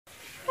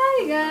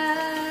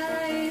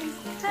guys!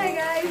 Hi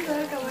guys!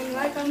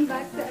 Welcome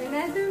back to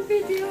another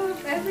video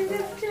of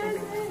Everyday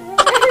Channel.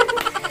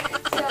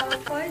 So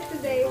for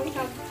today we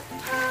have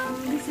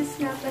this is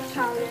not a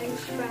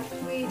challenge, but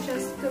we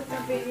just took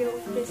a video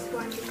of this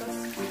one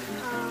because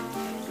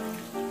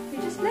we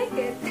just like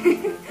it.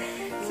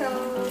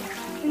 So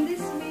in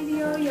this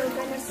video you're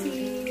gonna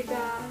see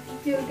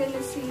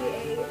a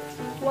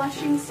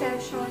washing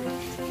session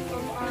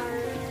of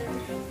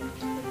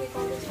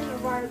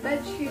our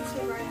bed sheets,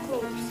 of our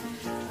clothes.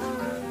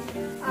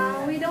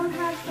 We don't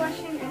have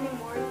washing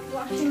anymore.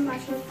 Washing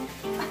machine.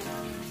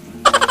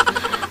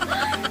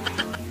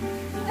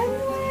 I'm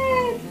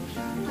wet.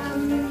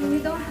 We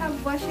don't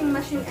have washing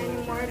machine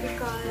anymore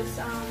because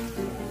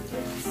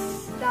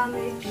it's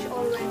damaged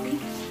already.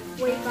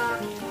 Way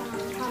back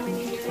how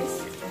many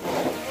years?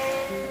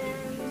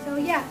 And so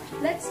yeah,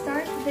 let's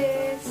start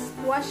this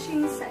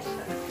washing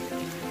session.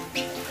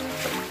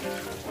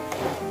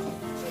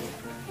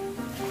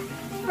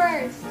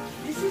 First,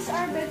 this is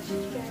our bed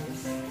sheet,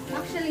 guys.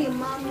 Actually,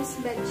 mom's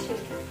bed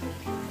sheet.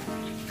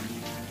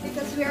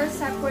 Because we are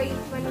separate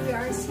when we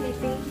are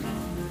sleeping.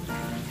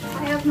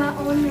 I have my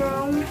own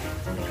room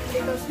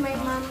because my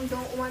mom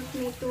don't want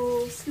me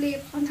to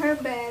sleep on her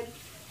bed.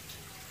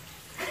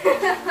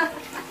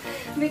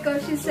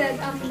 Because she said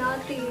I'm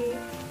naughty.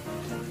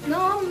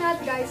 No, I'm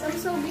not, guys. I'm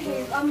so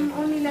behaved. I'm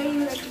only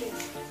lying like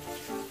this.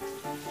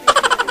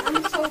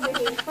 I'm so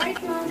behaved.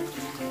 Right, mom?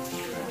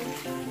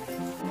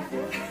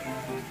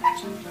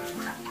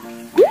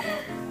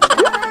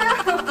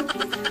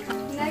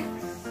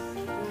 Next,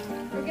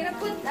 we're gonna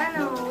put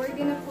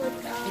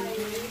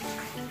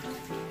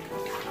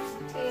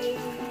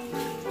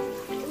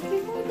what do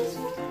you call this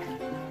one?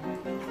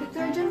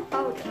 Detergent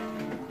powder.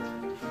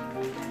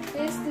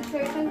 This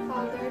detergent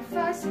powder.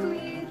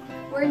 Firstly,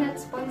 we're not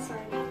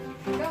sponsored.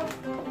 Go,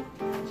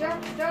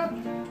 drop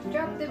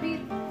the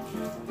beat.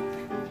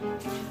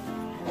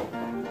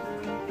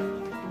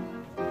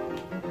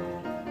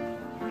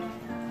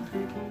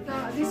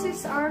 This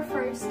is our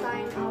first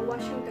time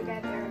washing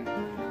together,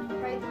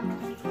 right?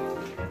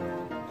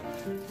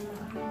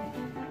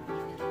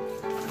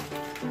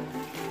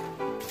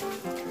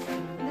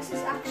 This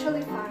is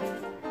actually fun.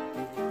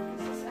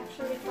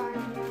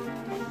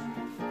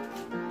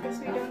 Because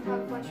we don't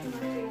have washing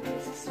machine.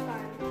 This is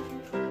fun.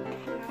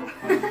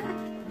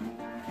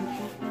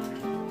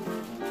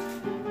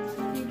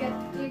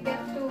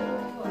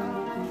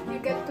 You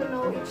get to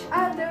know each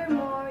other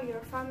more,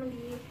 your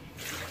family,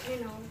 you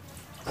know.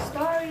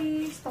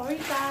 Story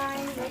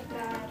time, like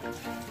that.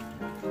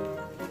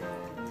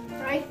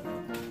 Right?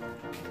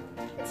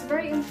 It's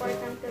very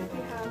important that we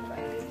have a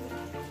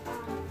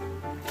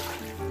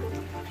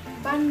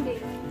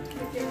bonding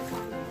with your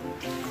family.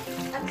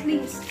 At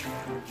least.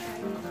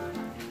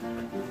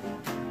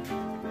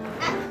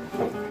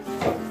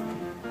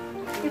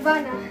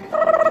 Ivana.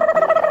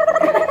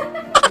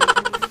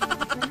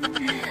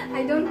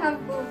 I don't have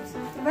boobs.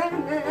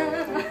 Ivana.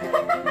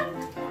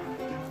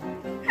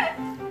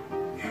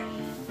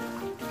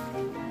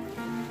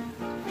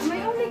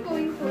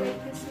 Going to like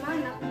this man,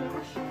 not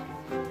brush.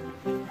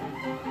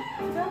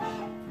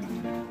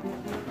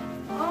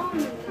 Oh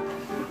no.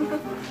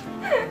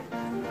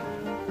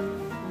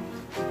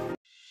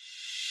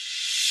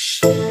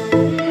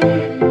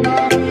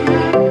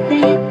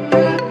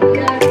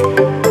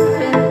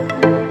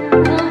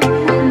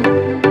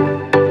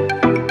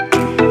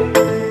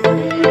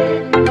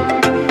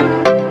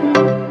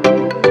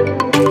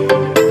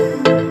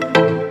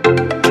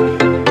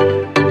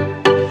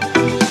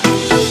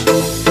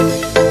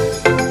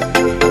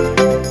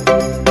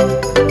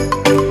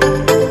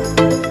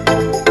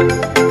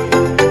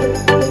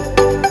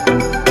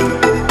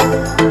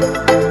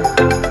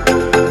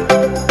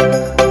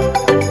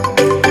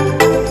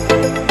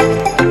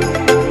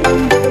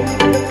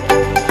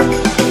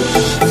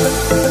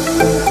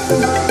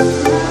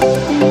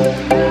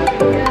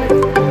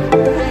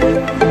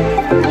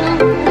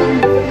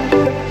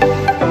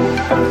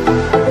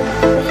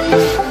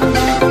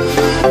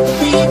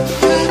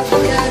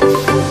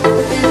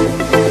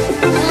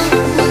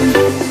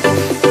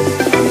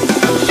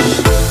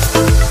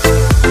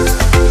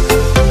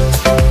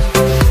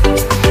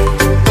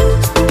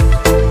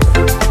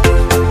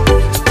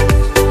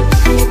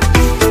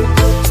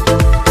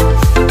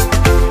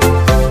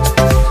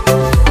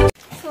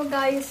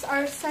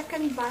 Our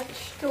second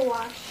batch to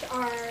wash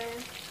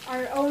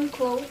our own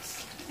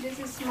clothes. This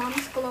is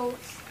mom's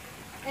clothes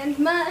and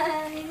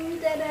mine.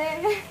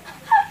 Ta-da!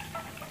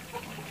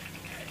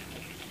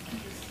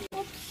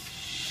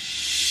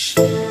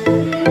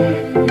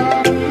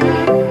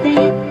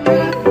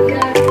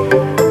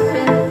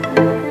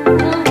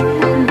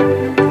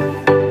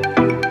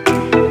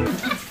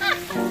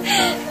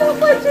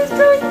 Look what she's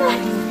doing now.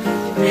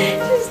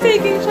 She's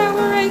taking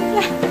shower right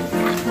now.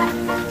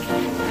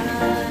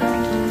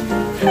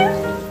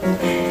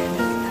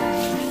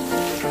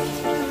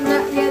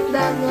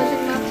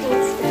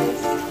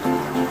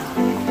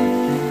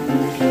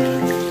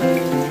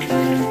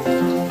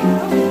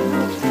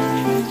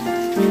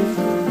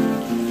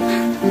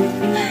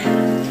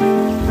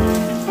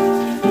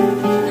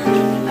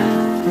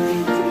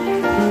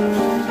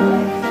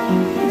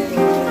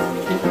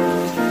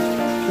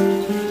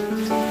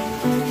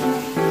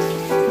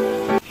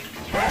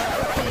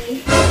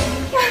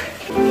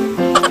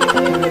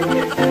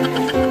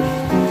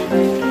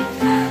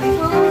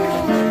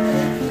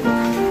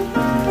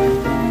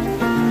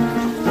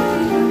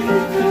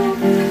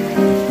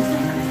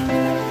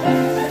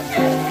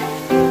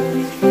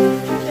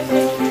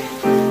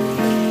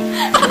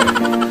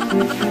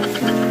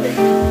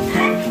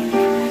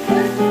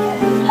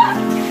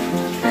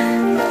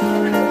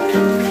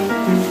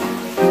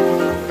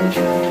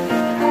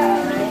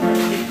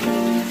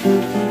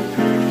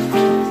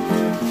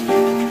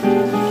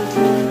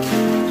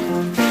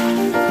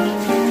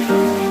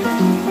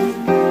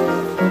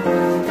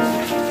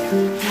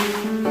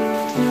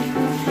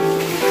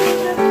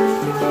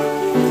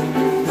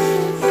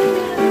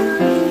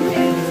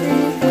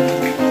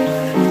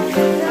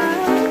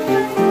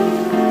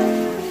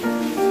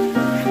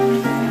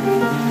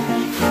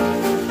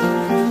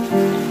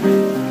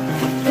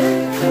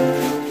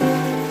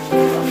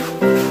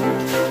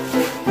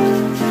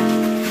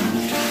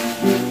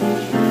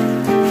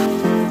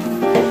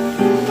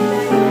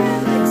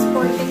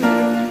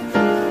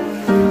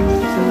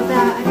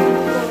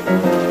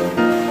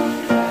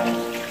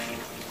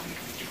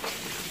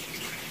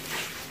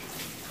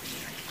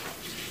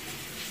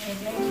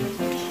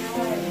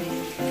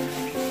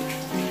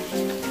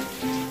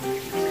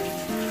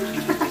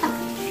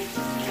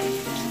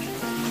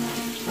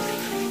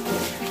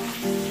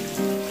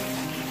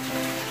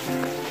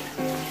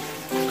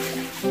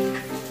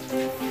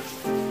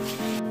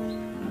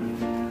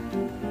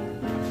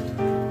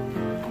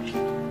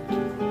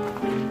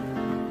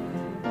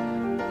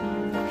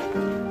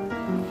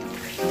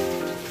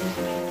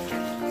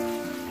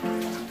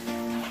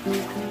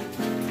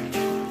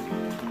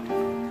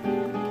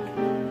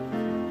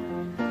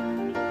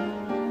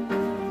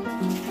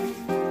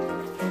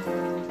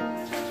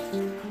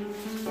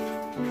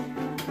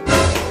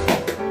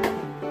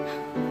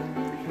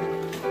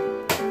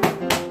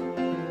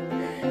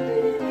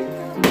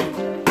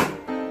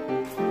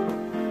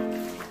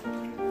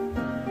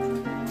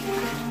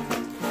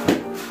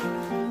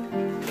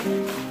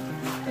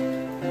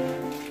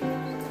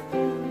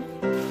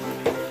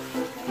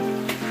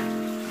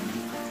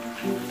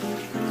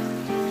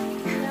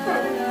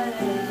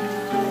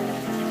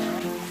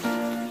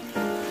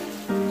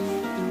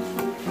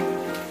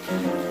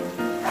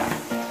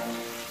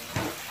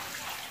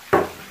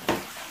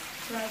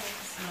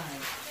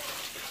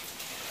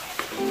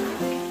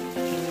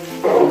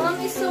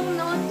 He's so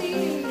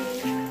naughty.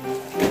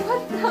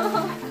 What the?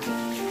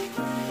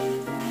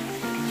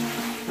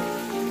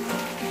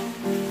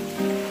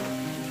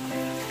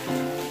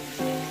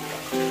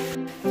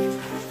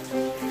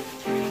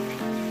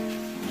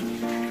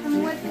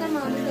 I'm wet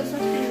naman because of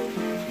you.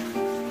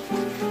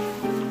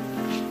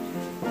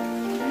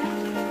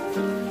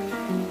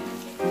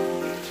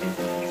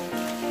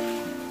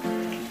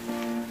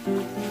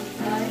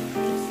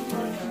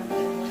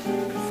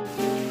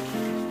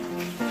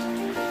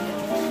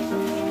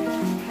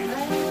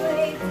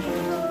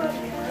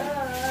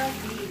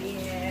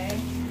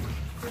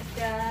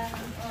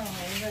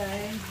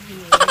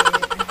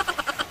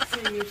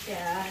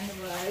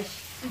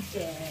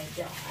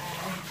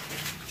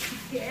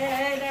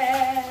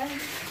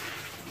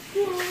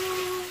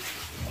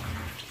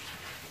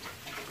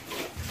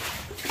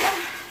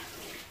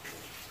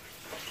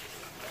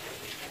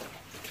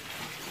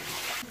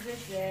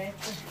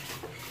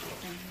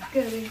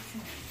 Good.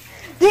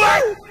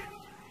 What?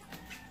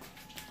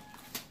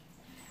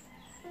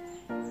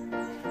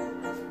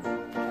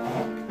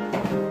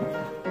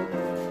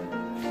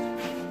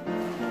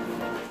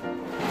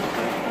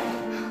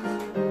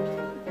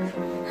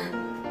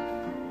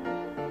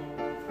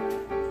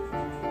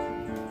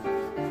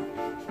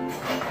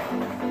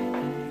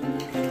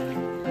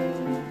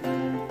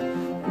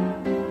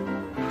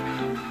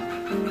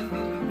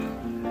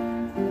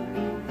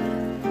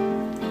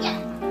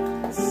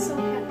 So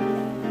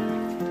happy.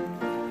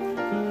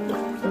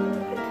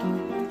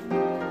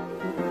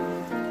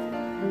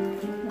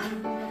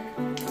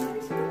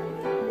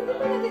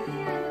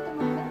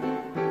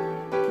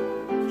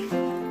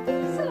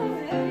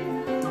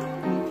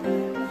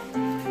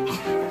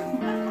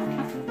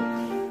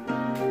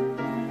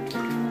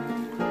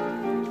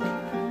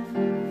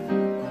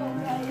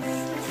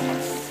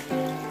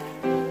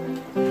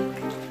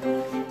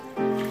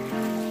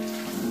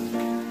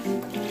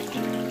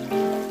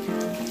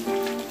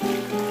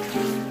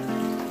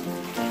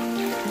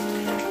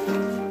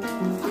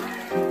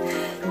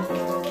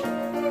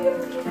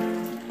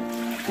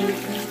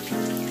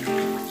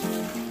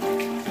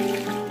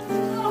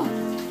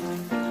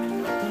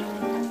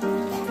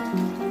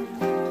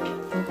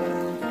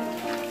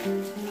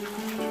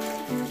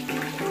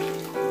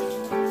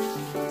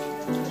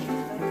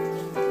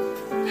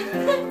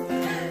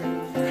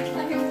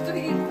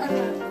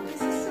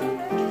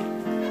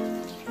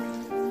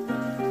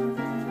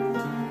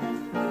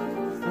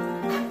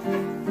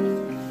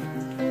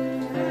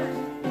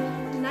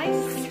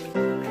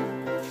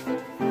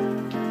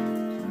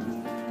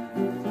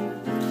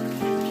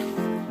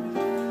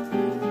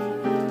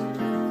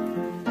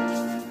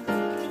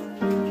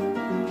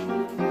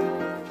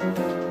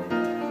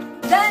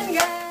 Done,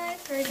 guys!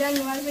 We're done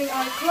washing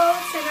our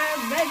clothes and our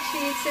bed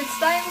sheets. It's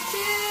time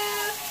to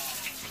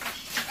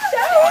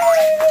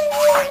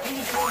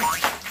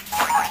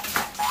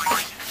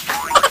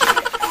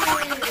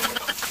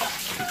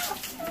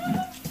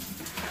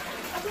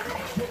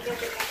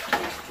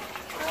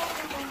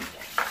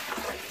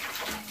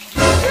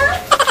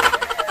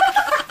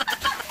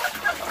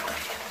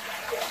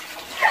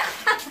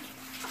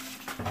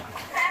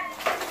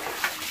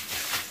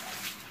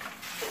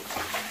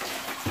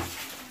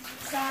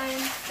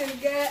time to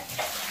get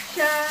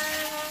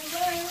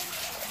shower.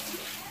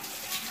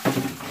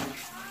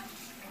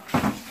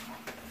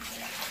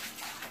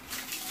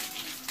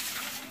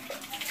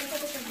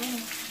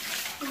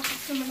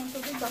 Naman ang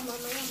tubig ba?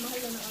 Mamaya, mahal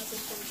na ng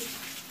ating tubig.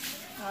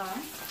 Ha?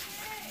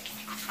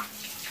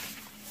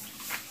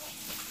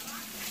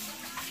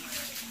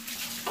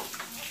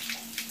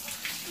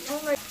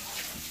 Oh my...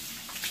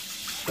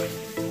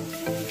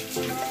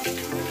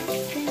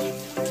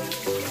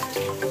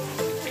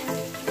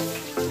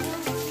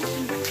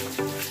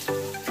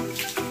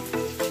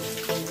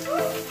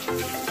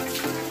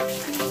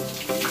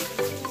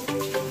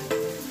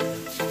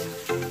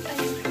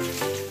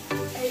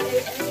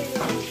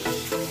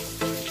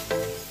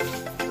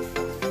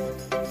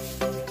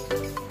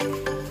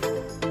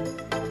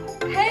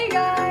 Hey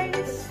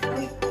guys!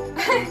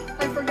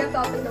 I forgot to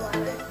open the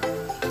water.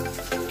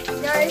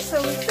 Guys, so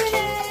we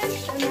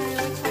finished and now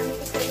it's time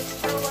to take a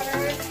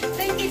shower.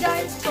 Thank you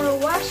guys for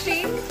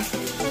watching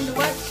and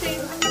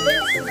watching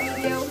this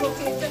video.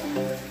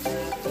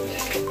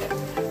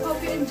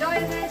 Hope you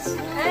enjoyed this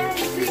and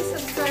please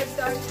subscribe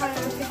to our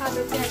channel if you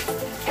haven't yet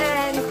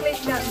and click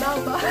that bell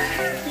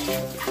button.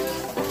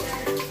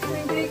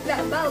 Click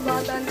that bell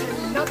button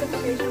and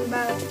notification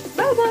bell.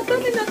 Bell button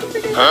and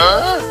notification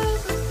bell.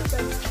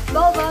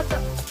 Bell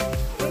button.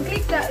 And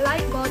click that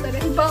like button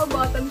and bell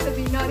button to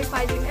be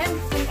notified in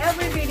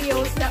every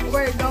videos that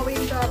we're going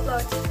to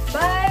upload.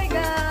 Bye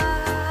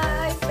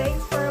guys!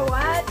 Thanks for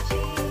watching!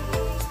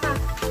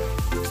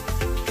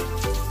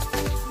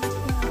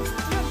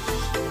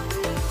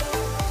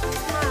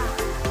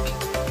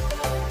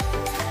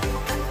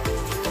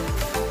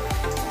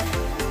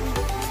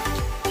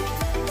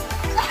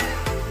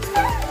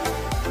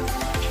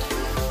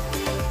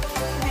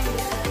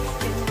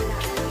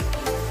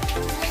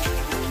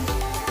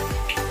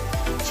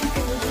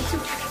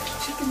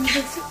 Chicken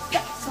noodle soup,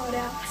 that's all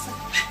that.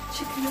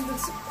 Chicken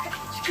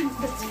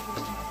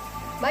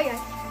Bye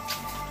guys.